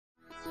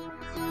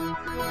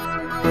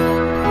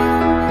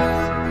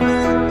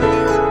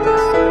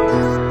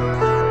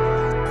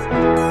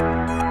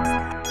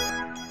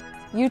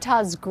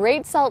Utah's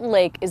Great Salt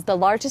Lake is the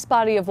largest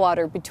body of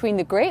water between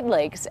the Great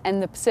Lakes and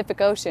the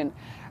Pacific Ocean.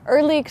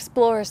 Early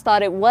explorers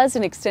thought it was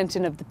an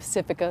extension of the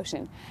Pacific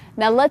Ocean.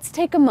 Now let's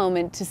take a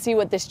moment to see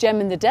what this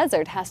gem in the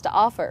desert has to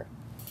offer.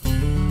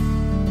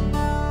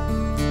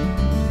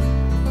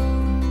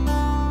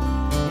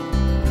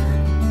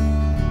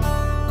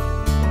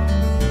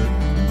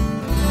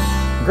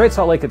 The Great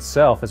Salt Lake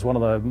itself is one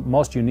of the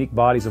most unique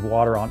bodies of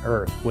water on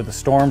Earth. With the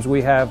storms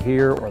we have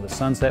here or the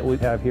sunset we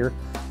have here,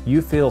 you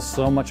feel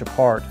so much a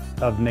part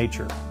of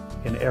nature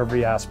in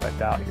every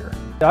aspect out here.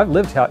 I've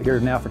lived out here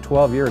now for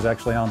 12 years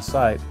actually on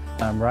site.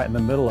 I'm right in the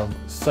middle of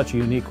such a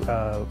unique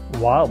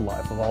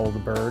wildlife of all of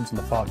the birds and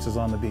the foxes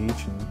on the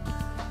beach,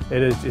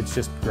 and it's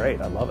just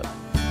great. I love it.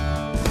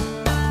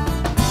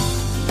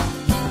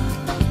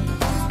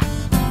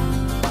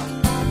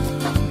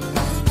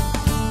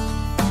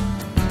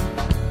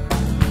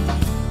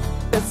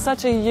 It's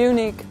such a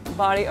unique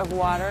body of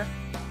water.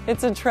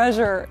 It's a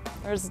treasure.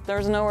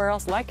 There's nowhere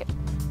else like it.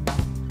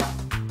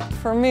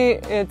 For me,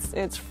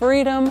 it's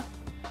freedom,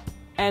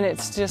 and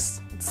it's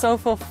just so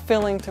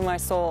fulfilling to my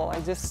soul.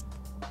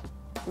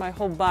 My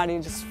whole body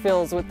just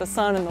fills with the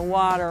sun and the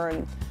water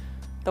and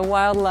the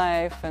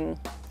wildlife, and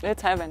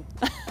it's heaven.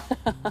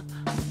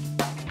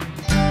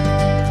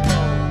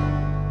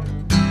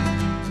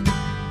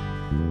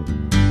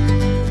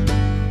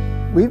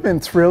 We've been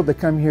thrilled to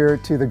come here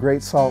to the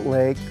Great Salt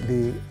Lake.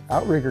 The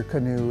Outrigger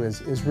canoe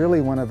is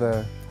really one of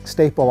the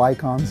staple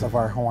icons of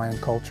our Hawaiian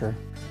culture.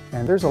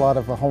 And there's a lot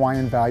of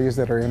Hawaiian values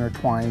that are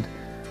intertwined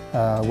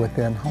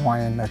within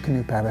Hawaiian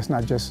canoe paddle. It's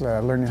not just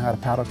learning how to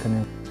paddle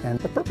canoe. And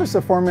the purpose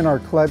of forming our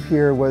club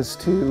here was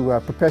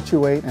to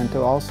perpetuate and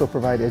to also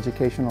provide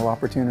educational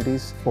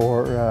opportunities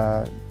for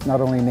not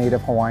only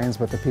Native Hawaiians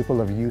but the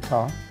people of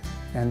Utah.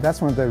 And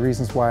that's one of the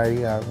reasons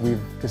why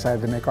we've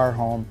decided to make our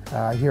home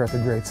here at the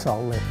Great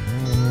Salt Lake.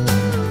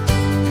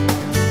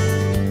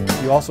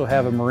 You also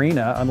have a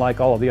marina, unlike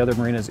all of the other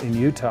marinas in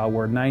Utah,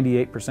 where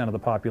 98% of the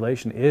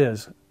population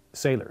is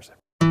sailors.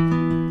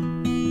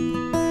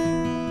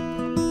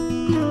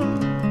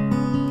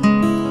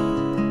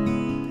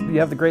 You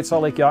have the Great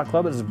Salt Lake Yacht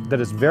Club that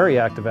is very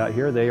active out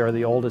here. They are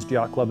the oldest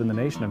yacht club in the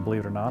nation, and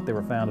believe it or not, they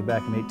were founded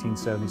back in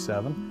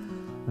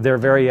 1877. They're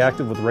very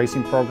active with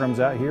racing programs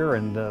out here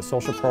and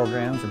social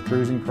programs and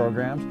cruising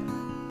programs.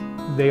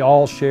 They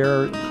all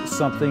share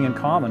something in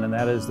common, and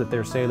that is that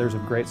they're sailors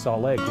of Great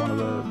Salt Lake, one of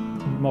the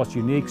most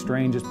unique,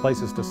 strangest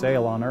places to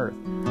sail on Earth.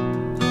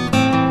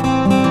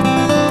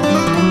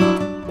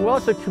 Well,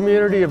 it's a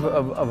community of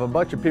a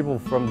bunch of people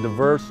from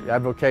diverse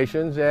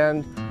avocations,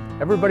 and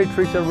everybody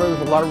treats everybody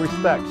with a lot of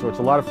respect, so it's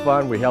a lot of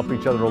fun. We help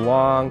each other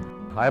along.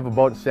 I have a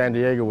boat in San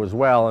Diego as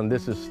well, and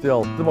this is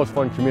still the most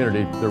fun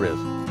community there is.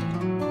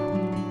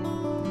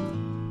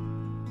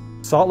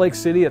 Salt Lake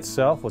City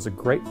itself was a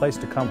great place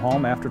to come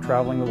home after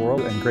traveling the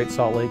world, and Great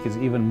Salt Lake is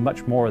even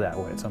much more that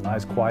way. It's a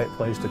nice, quiet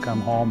place to come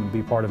home and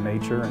be part of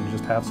nature and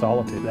just have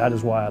solitude. That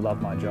is why I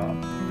love my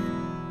job.